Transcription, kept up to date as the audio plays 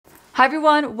Hi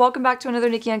everyone, welcome back to another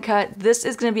Nikki Uncut. This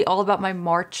is going to be all about my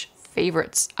March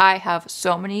favorites. I have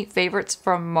so many favorites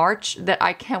from March that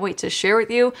I can't wait to share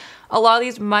with you. A lot of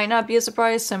these might not be a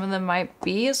surprise, some of them might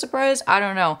be a surprise, I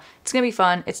don't know. It's going to be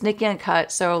fun. It's Nikki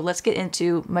Uncut, so let's get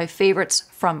into my favorites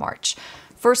from March.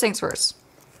 First things first,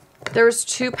 there's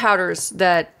two powders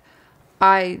that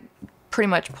I pretty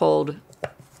much pulled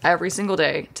every single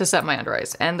day to set my under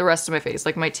eyes and the rest of my face,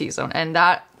 like my T-zone. And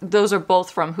those are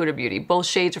both from Huda Beauty. Both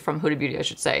shades are from Huda Beauty, I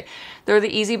should say. They're the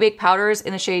Easy Bake powders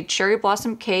in the shade Cherry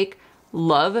Blossom Cake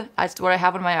Love. That's what I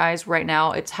have on my eyes right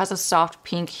now. It has a soft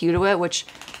pink hue to it, which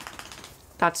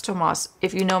that's Tomas.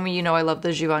 If you know me, you know I love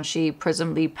the Givenchy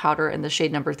Prism Lead powder in the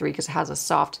shade number 3 because it has a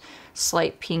soft,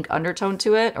 slight pink undertone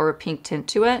to it, or a pink tint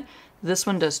to it. This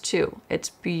one does too. It's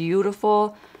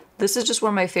beautiful. This is just one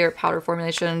of my favorite powder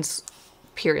formulations,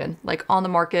 period, like on the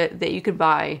market that you could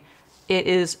buy. It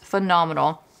is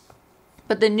phenomenal.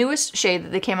 But the newest shade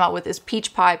that they came out with is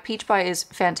Peach Pie. Peach Pie is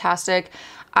fantastic.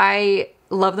 I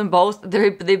love them both.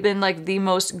 They've been like the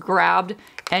most grabbed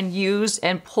and used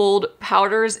and pulled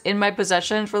powders in my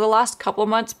possession for the last couple of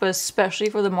months, but especially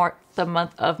for the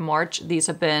month of March. These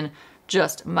have been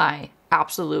just my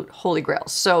absolute holy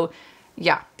grails. So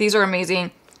yeah, these are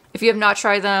amazing. If you have not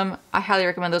tried them, I highly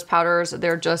recommend those powders.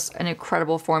 They're just an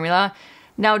incredible formula.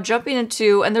 Now jumping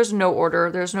into, and there's no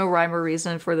order, there's no rhyme or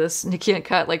reason for this Nikki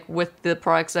Uncut, like with the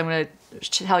products I'm going to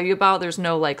tell you about, there's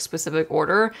no like specific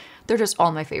order. They're just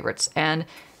all my favorites. And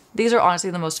these are honestly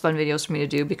the most fun videos for me to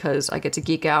do because I get to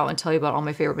geek out and tell you about all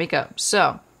my favorite makeup.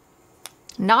 So,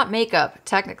 not makeup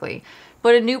technically,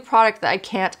 but a new product that I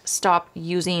can't stop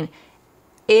using.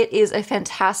 It is a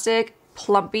fantastic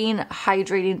plumping,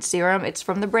 hydrating serum. It's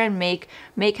from the brand Make.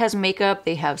 Make has makeup,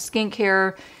 they have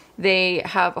skincare, they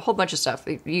have a whole bunch of stuff.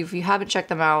 If you haven't checked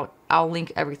them out, I'll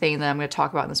link everything that I'm going to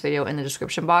talk about in this video in the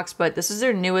description box. But this is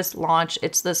their newest launch.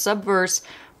 It's the Subverse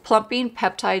Plumping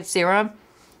Peptide Serum.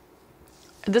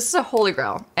 This is a holy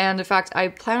grail. And in fact, I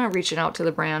plan on reaching out to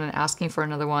the brand and asking for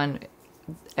another one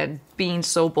and being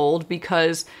so bold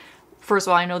because first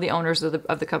of all, I know the owners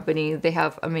of the company. They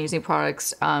have amazing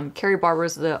products. Carrie Barber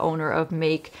is the owner of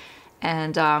Make,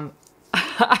 and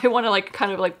I want to like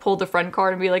kind of like pull the friend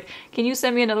card and be like, can you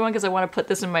send me another one because I want to put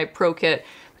this in my pro kit,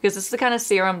 because this is the kind of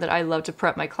serum that I love to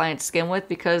prep my client's skin with,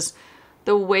 because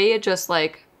the way it just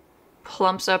like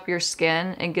plumps up your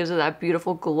skin and gives it that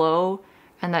beautiful glow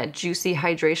and that juicy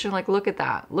hydration. Like look at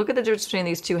that. Look at the difference between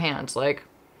these two hands. Like,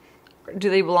 do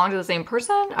they belong to the same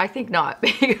person? I think not,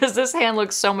 because this hand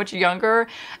looks so much younger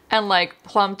and like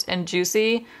plumped and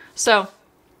juicy. So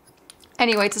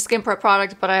anyway, it's a skin prep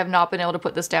product, but I have not been able to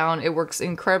put this down. It works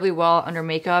incredibly well under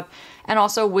makeup and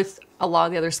also with a lot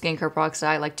of the other skincare products that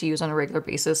I like to use on a regular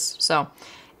basis. So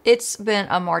it's been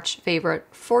a March favorite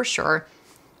for sure.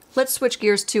 Let's switch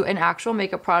gears to an actual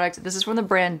makeup product. This is from the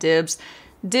brand Dibs.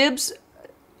 Dibs,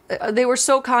 they were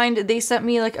so kind. They sent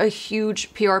me like a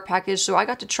huge PR package, so I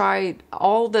got to try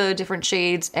all the different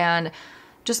shades and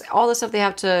just all the stuff they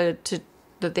have that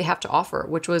they have to offer,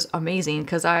 which was amazing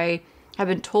because I have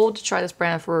been told to try this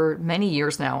brand for many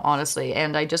years now, honestly,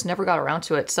 and I just never got around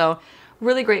to it. So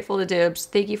really grateful to Dibs.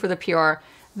 Thank you for the PR.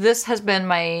 This has been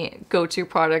my go-to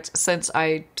product since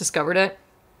I discovered it.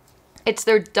 It's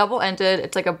their double-ended.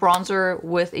 It's like a bronzer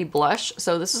with a blush.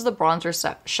 So this is the bronzer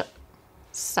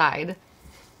side.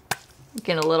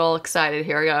 Getting a little excited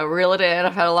here. I gotta reel it in.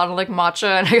 I've had a lot of like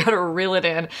matcha and I gotta reel it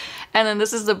in. And then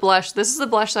this is the blush. This is the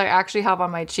blush that I actually have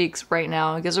on my cheeks right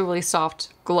now. It gives a really soft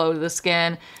glow to the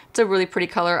skin. It's a really pretty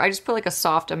color. I just put like a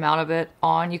soft amount of it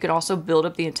on. You can also build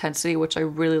up the intensity, which I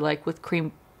really like with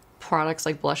cream products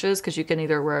like blushes, because you can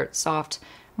either wear it soft,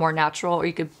 more natural, or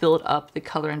you could build up the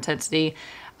color intensity.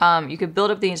 You could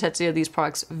build up the intensity of these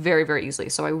products very, very easily.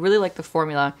 So I really like the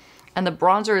formula. And the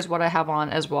bronzer is what I have on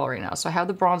as well right now. So I have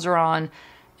the bronzer on.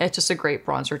 It's just a great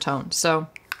bronzer tone. So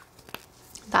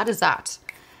that is that.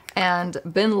 And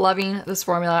been loving this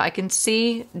formula. I can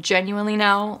see genuinely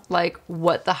now like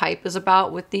what the hype is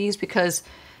about with these, because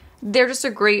they're just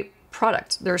a great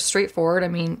product. They're straightforward. I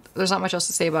mean, there's not much else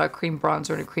to say about a cream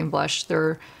bronzer and a cream blush.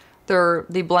 They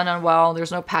blend on well.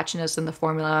 There's no patchiness in the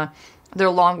formula. They're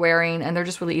long wearing and they're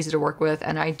just really easy to work with.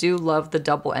 And I do love the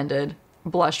double-ended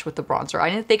blush with the bronzer. I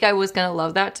didn't think I was gonna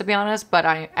love that, to be honest, but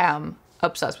I am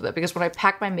obsessed with it because when I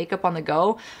pack my makeup on the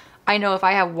go, I know if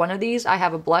I have one of these, I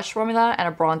have a blush formula and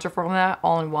a bronzer formula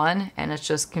all in one, and it's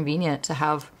just convenient to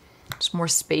have just more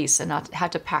space and not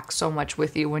have to pack so much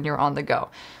with you when you're on the go.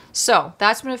 So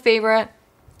that's been a favorite.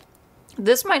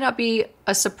 This might not be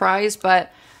a surprise,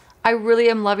 but I really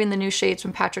am loving the new shades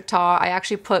from patrickta. I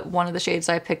actually put one of the shades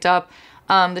I picked up,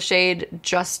 the shade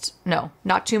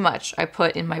Not Too Much, I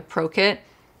put in my pro kit.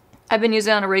 I've been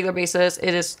using it on a regular basis.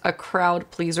 It is a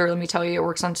crowd pleaser, let me tell you. It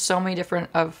works on so many different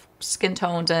of skin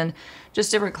tones and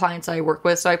just different clients I work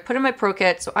with. So I put in my pro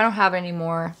kit, so I don't have it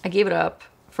anymore. I gave it up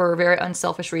for very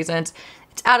unselfish reasons.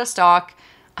 It's out of stock.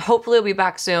 Hopefully it'll be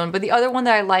back soon. But the other one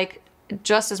that I like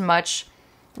just as much,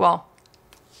 well,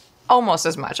 almost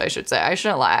as much, I should say. I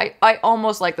shouldn't lie. I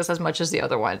almost like this as much as the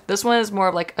other one. This one is more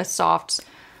of like a soft,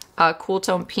 cool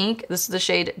tone pink. This is the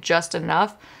shade Just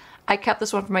Enough. I kept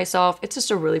this one for myself. It's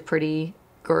just a really pretty,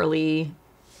 girly,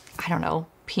 I don't know,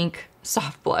 pink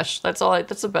soft blush. That's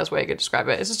the best way I could describe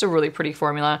it. It's just a really pretty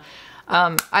formula.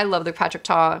 I love the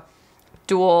patrickta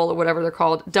dual, or whatever they're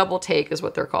called. Double take is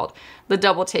what they're called. The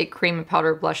double take cream and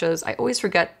powder blushes. I always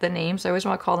forget the names. I always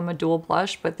want to call them a dual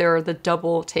blush, but they're the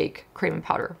double take cream and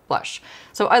powder blush.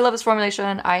 So I love this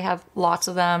formulation. I have lots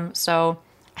of them, so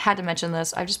I had to mention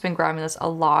this. I've just been grabbing this a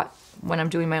lot when I'm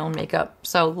doing my own makeup.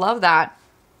 So love that.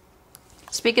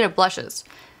 Speaking of blushes,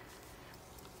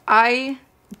 I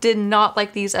did not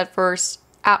like these at first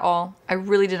at all. I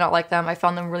really did not like them. I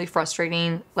found them really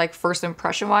frustrating. Like first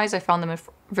impression wise, I found them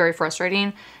very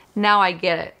frustrating. Now I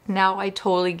get it. Now I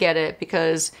totally get it,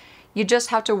 because you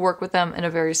just have to work with them in a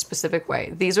very specific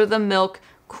way. These are the Milk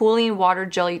Cooling Water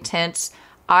Jelly Tints.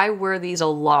 I wear these a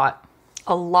lot,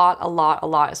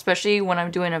 especially when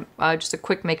I'm doing just a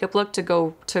quick makeup look to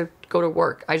go to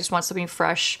work. I just want something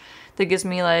fresh that gives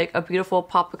me like a beautiful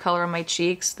pop of color on my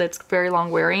cheeks that's very long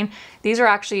wearing. These are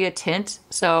actually a tint,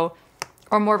 so,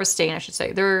 or more of a stain, I should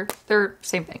say. They're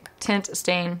same thing. Tint,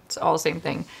 stain, it's all the same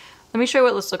thing. Let me show you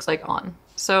what this looks like on.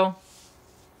 So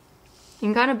you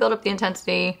can kind of build up the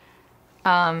intensity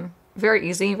very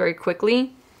easy, very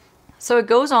quickly. So it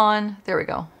goes on, there we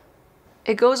go.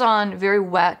 It goes on very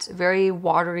wet, very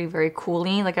watery, very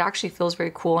cooling. Like it actually feels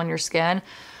very cool on your skin.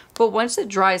 But once it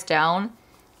dries down,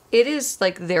 it is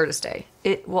like there to stay.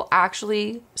 It will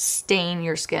actually stain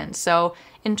your skin. So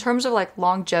in terms of like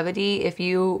longevity, if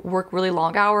you work really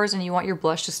long hours and you want your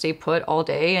blush to stay put all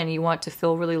day and you want to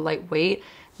feel really lightweight,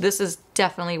 this is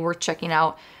definitely worth checking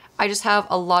out. I just have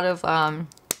a lot of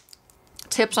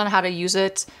tips on how to use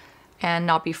it and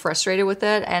not be frustrated with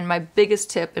it. And my biggest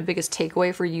tip and biggest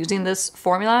takeaway for using this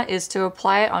formula is to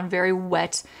apply it on very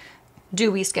wet,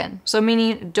 dewy skin. So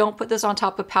meaning don't put this on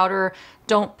top of powder,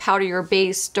 don't powder your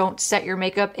base, don't set your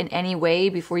makeup in any way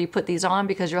before you put these on,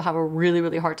 because you'll have a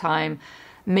really hard time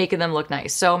making them look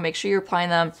nice. So make sure you're applying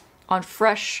them on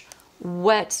fresh,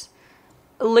 wet,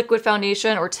 liquid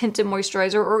foundation or tinted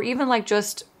moisturizer, or even like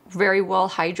just very well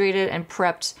hydrated and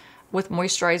prepped with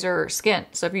moisturizer skin.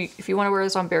 So if you want to wear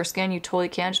this on bare skin, you totally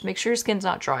can. Just make sure your skin's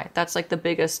not dry. That's like the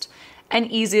biggest and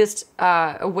easiest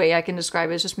way I can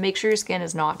describe it, is just make sure your skin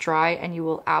is not dry, and you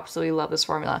will absolutely love this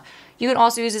formula. You can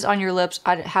also use these on your lips.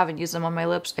 I haven't used them on my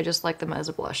lips. I just like them as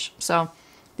a blush. So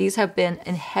these have been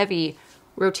in heavy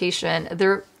rotation.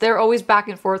 They're always back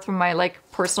and forth from my like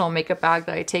personal makeup bag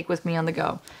that I take with me on the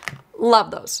go.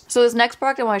 Love those. So this next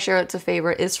product I want to share that's a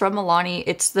favorite is from Milani.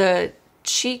 It's the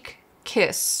Cheek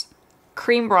Kiss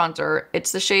cream bronzer.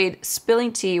 It's the shade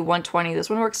Spilling Tea 120. This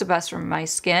one works the best for my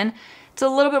skin. It's a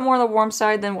little bit more on the warm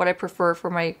side than what I prefer for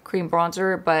my cream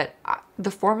bronzer, but the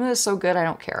formula is so good, I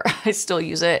don't care. I still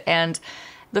use it, and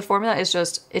the formula is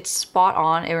just, it's spot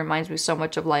on. It reminds me so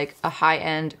much of like a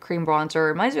high-end cream bronzer.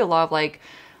 It reminds me a lot of like,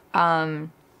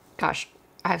 gosh,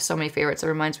 I have so many favorites. It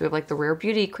reminds me of like the Rare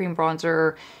Beauty cream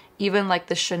bronzer, even like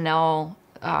the Chanel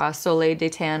Soleil de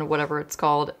Tan, whatever it's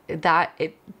called. That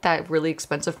really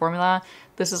expensive formula.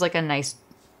 This is like a nice,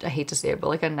 I hate to say it, but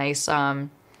like a nice,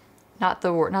 not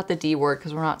the D word,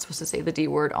 because we're not supposed to say the D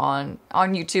word on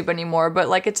YouTube anymore, but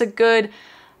like it's a good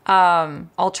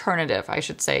alternative, I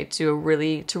should say, to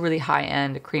really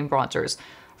high-end cream bronzers.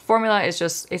 Formula is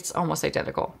just, it's almost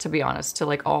identical, to be honest, to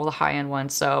like all the high-end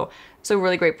ones. So it's a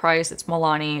really great price. It's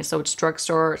Milani, so it's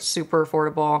drugstore, super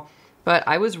affordable. But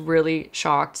I was really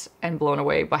shocked and blown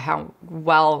away by how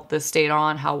well this stayed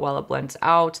on, how well it blends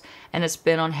out. And it's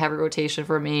been on heavy rotation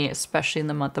for me, especially in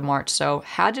the month of March. So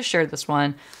had to share this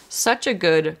one. Such a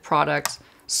good product.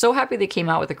 So happy they came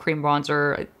out with a cream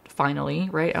bronzer finally,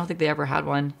 right? I don't think they ever had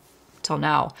one till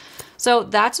now. So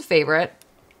that's a favorite.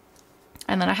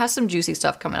 And then I have some juicy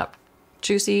stuff coming up.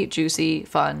 Juicy,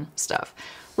 fun stuff.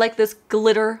 Like this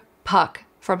glitter puck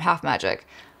from Half Magic.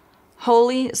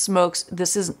 Holy smokes,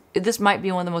 this might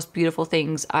be one of the most beautiful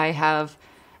things I have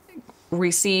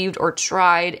received or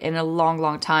tried in a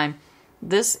long time.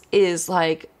 This is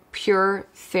like pure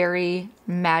fairy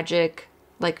magic,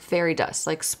 like fairy dust,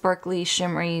 like sparkly,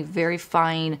 shimmery, very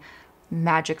fine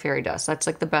magic fairy dust. That's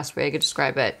like the best way I could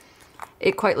describe it.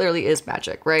 It quite literally is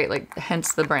magic, right? Like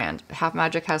hence the brand. Half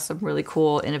Magic has some really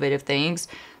cool, innovative things.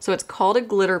 So it's called a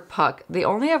glitter puck. They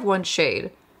only have one shade.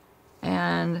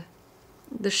 And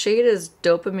the shade is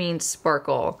Dopamine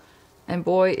Sparkle. And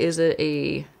boy, does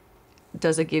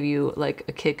it give you like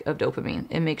a kick of dopamine.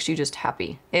 It makes you just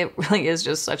happy. It really is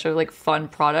just such a like fun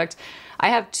product. I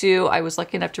have two. I was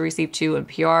lucky enough to receive two in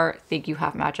PR. Thank you,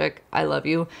 Half Magic. I love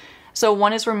you. So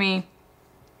one is for me.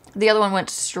 The other one went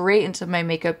straight into my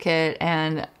makeup kit,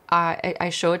 and I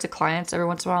show it to clients every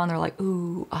once in a while, and they're like,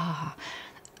 ooh, ah.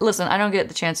 Listen, I don't get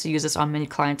the chance to use this on many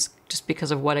clients just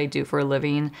because of what I do for a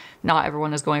living. Not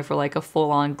everyone is going for like a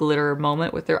full-on glitter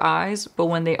moment with their eyes, but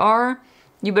when they are,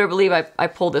 you better believe I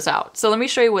pulled this out. So let me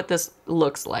show you what this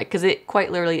looks like, because it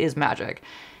quite literally is magic.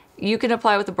 You can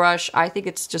apply with a brush. I think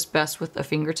it's just best with a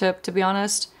fingertip, to be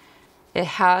honest. It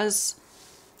has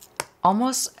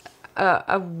almost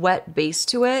a wet base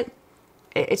to it.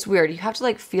 It's weird. You have to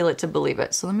like feel it to believe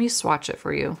it. So let me swatch it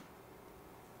for you.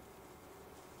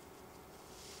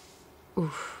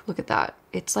 Oof, look at that.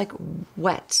 It's like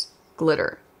wet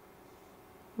glitter.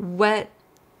 Wet,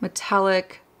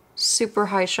 metallic, super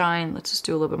high shine. Let's just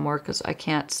do a little bit more because I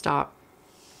can't stop.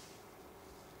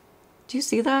 Do you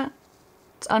see that?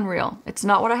 It's unreal. It's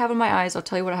not what I have on my eyes. I'll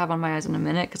tell you what I have on my eyes in a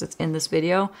minute because it's in this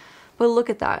video. But look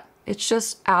at that. It's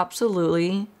just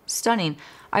absolutely stunning.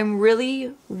 I'm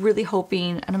really, really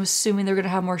hoping, and I'm assuming they're going to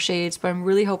have more shades, but I'm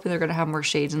really hoping they're going to have more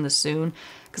shades in this soon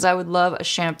because I would love a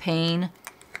champagne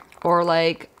or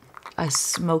like a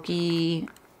smoky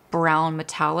brown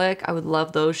metallic. I would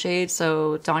love those shades.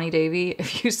 So Donnie Davy,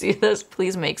 if you see this,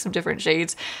 please make some different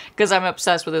shades because I'm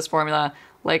obsessed with this formula.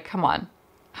 Like, come on.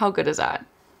 How good is that?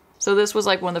 So this was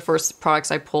like one of the first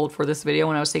products I pulled for this video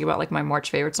when I was thinking about like my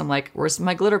March favorites. I'm like, where's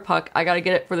my glitter puck? I gotta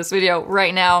get it for this video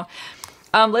right now.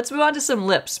 Let's move on to some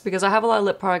lips because I have a lot of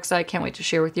lip products that I can't wait to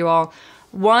share with you all.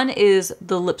 One is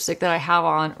the lipstick that I have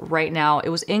on right now. It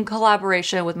was in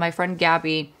collaboration with my friend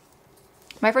Gabby.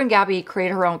 My friend Gabby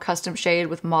created her own custom shade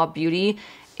with Mob Beauty.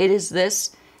 It is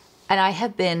this, and I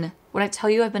have been, when I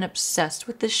tell you I've been obsessed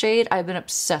with this shade, I've been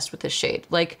obsessed with this shade.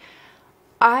 Like,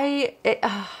 how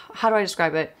do I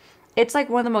describe it? It's like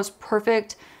one of the most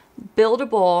perfect,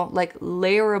 buildable, like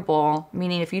layerable,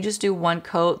 meaning if you just do one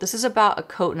coat, this is about a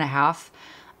coat and a half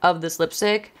of this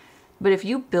lipstick. But if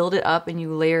you build it up and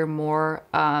you layer more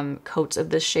coats of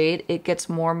this shade, it gets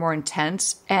more and more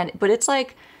intense. But it's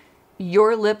like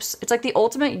your lips, it's like the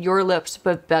ultimate Your Lips,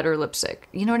 but better lipstick.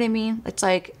 You know what I mean? It's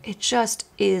like, it just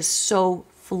is so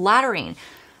flattering.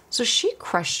 So she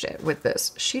crushed it with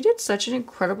this. She did such an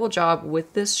incredible job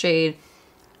with this shade.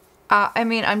 I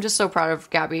mean, I'm just so proud of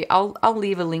Gabby. I'll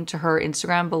leave a link to her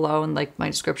Instagram below in like my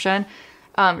description.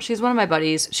 She's one of my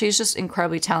buddies. She's just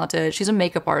incredibly talented. She's a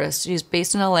makeup artist. She's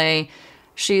based in LA.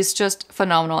 She's just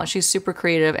phenomenal. She's super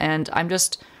creative, and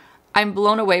I'm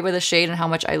blown away by the shade and how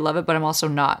much I love it, but I'm also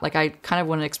not. Like, I kind of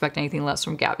wouldn't expect anything less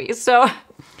from Gabby. So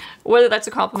whether that's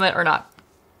a compliment or not.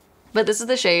 But this is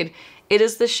the shade. It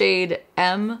is the shade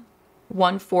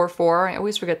M144. I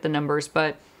always forget the numbers,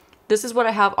 but this is what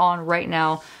I have on right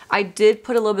now. I did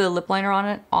put a little bit of lip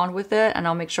liner on with it, and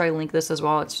I'll make sure I link this as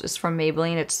well. It's from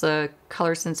Maybelline. It's the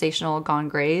Color Sensational Gone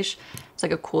Grayish. It's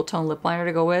like a cool tone lip liner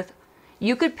to go with.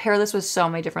 You could pair this with so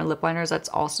many different lip liners. That's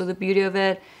also the beauty of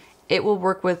it. It will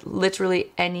work with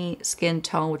literally any skin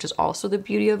tone, which is also the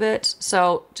beauty of it.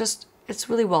 So just, it's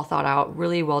really well thought out,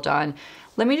 really well done.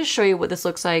 Let me just show you what this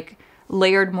looks like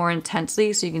layered more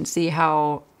intensely so you can see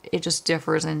how it just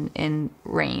differs in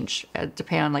range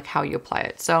depending on like how you apply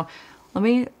it. So let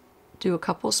me do a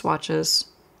couple swatches.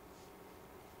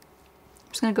 I'm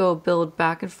just gonna go build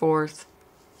back and forth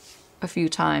a few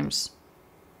times.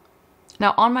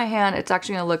 Now on my hand, it's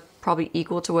actually gonna look probably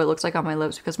equal to what it looks like on my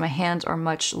lips because my hands are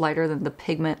much lighter than the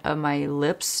pigment of my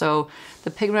lips. So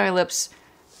the pigment of my lips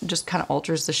just kind of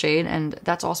alters the shade, and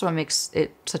that's also what makes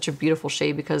it such a beautiful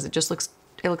shade because it just looks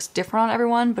different on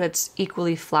everyone, but it's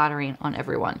equally flattering on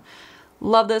everyone.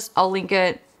 Love this. I'll link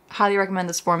it. Highly recommend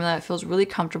this formula. It feels really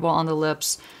comfortable on the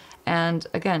lips. And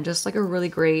again, just like a really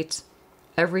great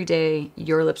everyday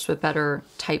Your Lips But Better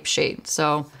type shade.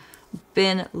 So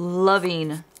been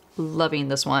loving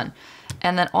this one.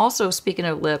 And then also, speaking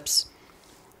of lips,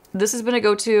 this has been a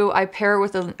go-to. I pair it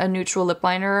with a neutral lip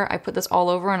liner. I put this all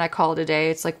over and I call it a day.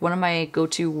 It's like one of my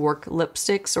go-to work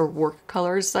lipsticks or work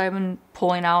colors that I've been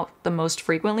pulling out the most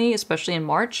frequently, especially in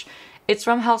March. It's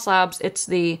from Haus Labs. It's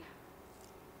the,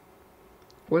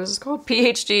 what is this called?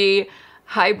 PhD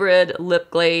Hybrid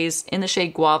Lip Glaze in the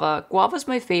shade Guava. Guava's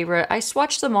my favorite. I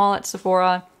swatched them all at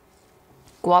Sephora.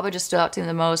 Guava just stood out to me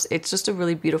the most. It's just a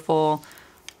really beautiful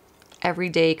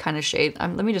everyday kind of shade.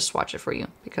 Let me just swatch it for you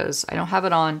because I don't have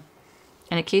it on.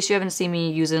 And in case you haven't seen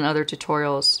me use it in other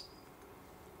tutorials,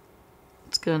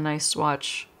 let's get a nice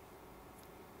swatch.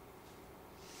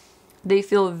 They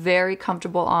feel very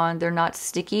comfortable on. They're not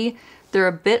sticky. They're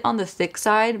a bit on the thick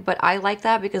side, but I like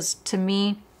that because to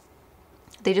me,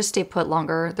 they just stay put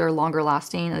longer. They're longer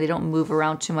lasting and they don't move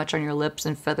around too much on your lips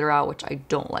and feather out, which I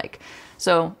don't like.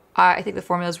 So I think the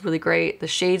formula is really great. The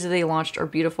shades that they launched are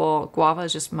beautiful. Guava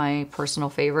is just my personal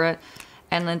favorite.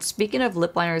 And then speaking of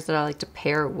lip liners that I like to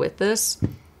pair with this,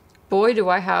 boy, do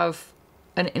I have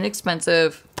an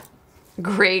inexpensive,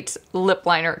 great lip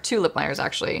liner, 2 lip liners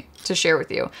actually, to share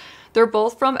with you. They're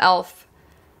both from e.l.f.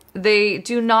 They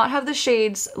do not have the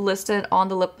shades listed on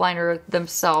the lip liner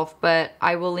themselves, but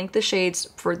I will link the shades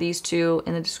for these 2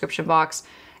 in the description box.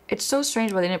 It's so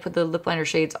strange why they didn't put the lip liner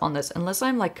shades on this, unless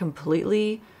I'm like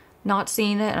completely not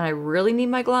seeing it and I really need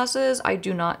my glasses. I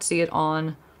do not see it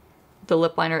on the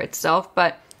lip liner itself,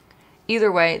 but either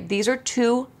way, these are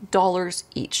 $2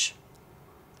 each.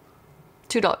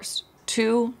 $2.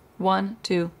 2, 1,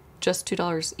 2, just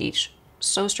 $2 each.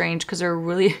 So strange because they're a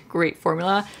really great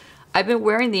formula. I've been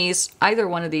wearing these. Either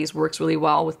one of these works really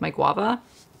well with my Guava.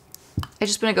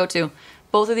 It's just been a go-to.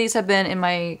 Both of these have been in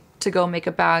my to-go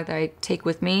makeup bag that I take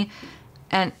with me.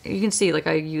 And you can see, like,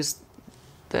 I use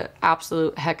the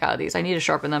absolute heck out of these. I need to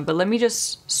sharpen them, but let me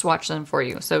just swatch them for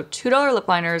you. So $2 lip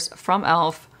liners from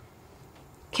e.l.f.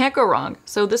 Can't go wrong.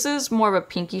 So this is more of a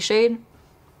pinky shade.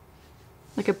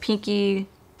 Like a pinky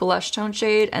blush tone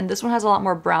shade. And this one has a lot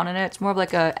more brown in it. It's more of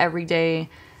like a everyday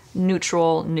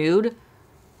neutral nude.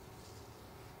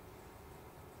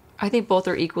 I think both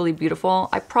are equally beautiful.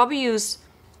 I probably use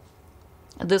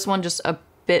this one just a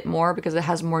bit more because it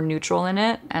has more neutral in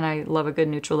it, and I love a good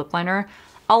neutral lip liner.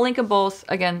 I'll link them both.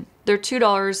 Again, they're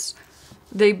 $2.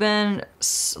 They've been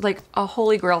like a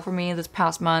holy grail for me this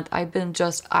past month. I've been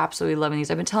just absolutely loving these.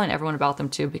 I've been telling everyone about them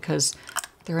too because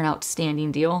they're an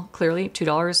outstanding deal. Clearly,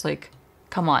 $2, like,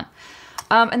 come on.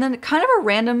 And then kind of a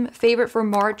random favorite for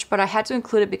March, but I had to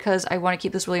include it because I want to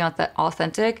keep this really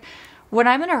authentic. When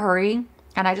I'm in a hurry,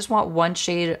 and I just want one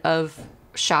shade of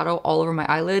shadow all over my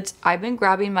eyelids, I've been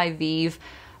grabbing my Vive,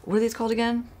 what are these called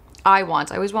again? Eye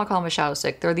Wands. I always want to call them a shadow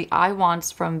stick. They're the Eye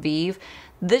Wands from Vive.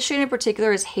 This shade in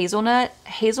particular is Hazelnut.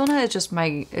 Hazelnut is just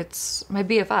it's my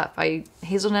BFF.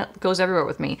 Hazelnut goes everywhere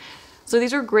with me. So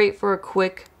these are great for a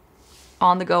quick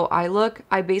on-the-go eye look.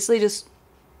 I basically just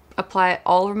apply it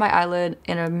all over my eyelid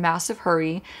in a massive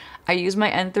hurry. I use my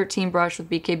N13 brush with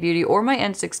bkbeauty or my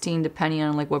N16 depending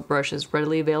on like what brush is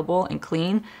readily available and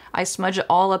clean. I smudge it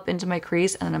all up into my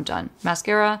crease and then I'm done.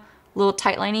 Mascara, a little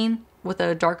tight lining with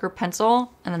a darker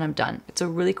pencil, and then I'm done. It's a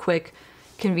really quick,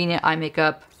 convenient eye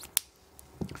makeup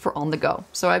for on the go.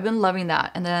 So I've been loving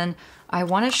that. And then I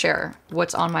want to share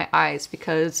what's on my eyes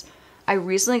because I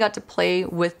recently got to play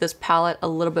with this palette a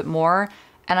little bit more,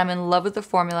 and I'm in love with the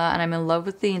formula and I'm in love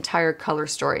with the entire color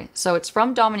story. So it's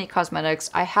from Dominique Cosmetics.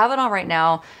 I have it on right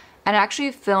now, and I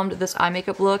actually filmed this eye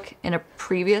makeup look in a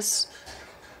previously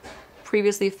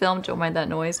filmed, don't mind that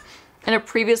noise, in a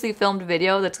previously filmed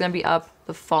video that's gonna be up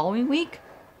the following week.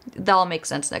 That'll make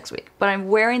sense next week. But I'm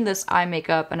wearing this eye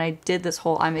makeup and I did this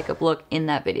whole eye makeup look in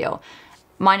that video.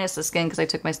 Minus the skin because I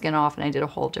took my skin off and I did a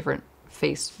whole different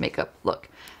face makeup look.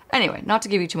 Anyway, not to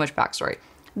give you too much backstory.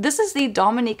 This is the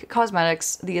Dominique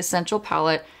Cosmetics, the Essential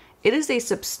Palette. It is a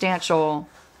substantial,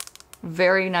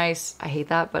 very nice, I hate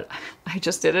that, but I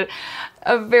just did it.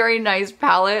 A very nice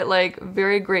palette, like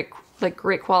very great, like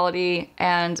great quality.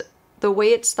 And the way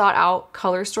it's thought out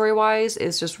color story wise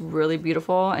is just really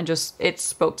beautiful and just, it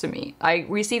spoke to me. I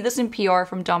received this in PR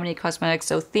from Dominique Cosmetics.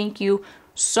 So thank you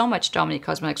so much, Dominique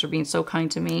Cosmetics, for being so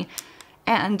kind to me.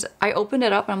 And I opened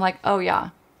it up and I'm like, oh yeah,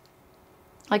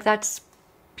 like that's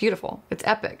beautiful. It's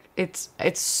epic. It's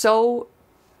so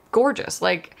gorgeous.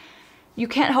 Like you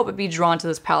can't help but be drawn to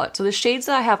this palette. So the shades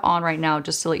that I have on right now,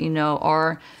 just to let you know,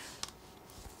 are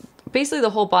basically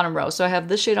the whole bottom row. So I have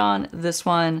this shade on, this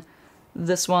one,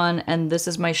 and this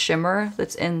is my shimmer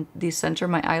that's in the center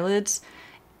of my eyelids.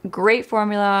 Great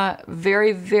formula,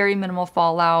 very, very minimal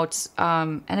fallout.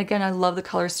 And again, I love the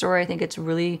color story. I think it's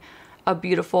really a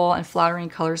beautiful and flattering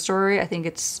color story. I think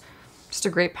it's just a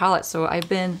great palette. So I've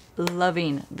been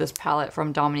loving this palette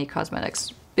from Dominique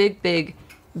Cosmetics. Big, big,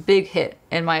 big hit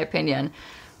in my opinion.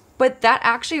 But that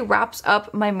actually wraps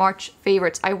up my March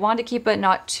favorites. I want to keep it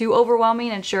not too overwhelming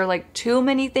and share like too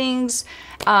many things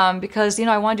because, you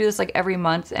know, I want to do this like every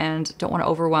month and don't want to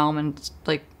overwhelm and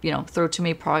like, you know, throw too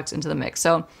many products into the mix.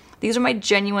 So these are my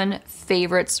genuine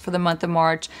favorites for the month of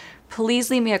March. Please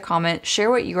leave me a comment.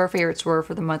 Share what your favorites were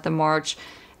for the month of March.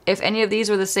 If any of these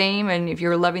are the same and if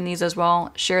you're loving these as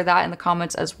well, share that in the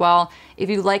comments as well. If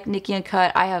you like Nikki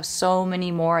Uncut, I have so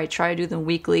many more. I try to do them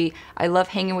weekly. I love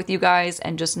hanging with you guys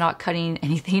and just not cutting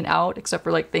anything out except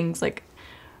for like things like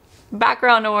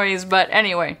background noise. But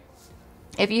anyway,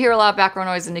 If you hear a lot of background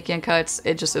noise in Nikki Uncuts,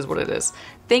 it just is what it is.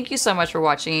 Thank you so much for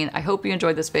watching. I hope you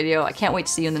enjoyed this video. I can't wait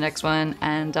to see you in the next one.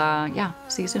 And yeah,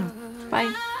 see you soon.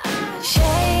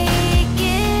 Bye.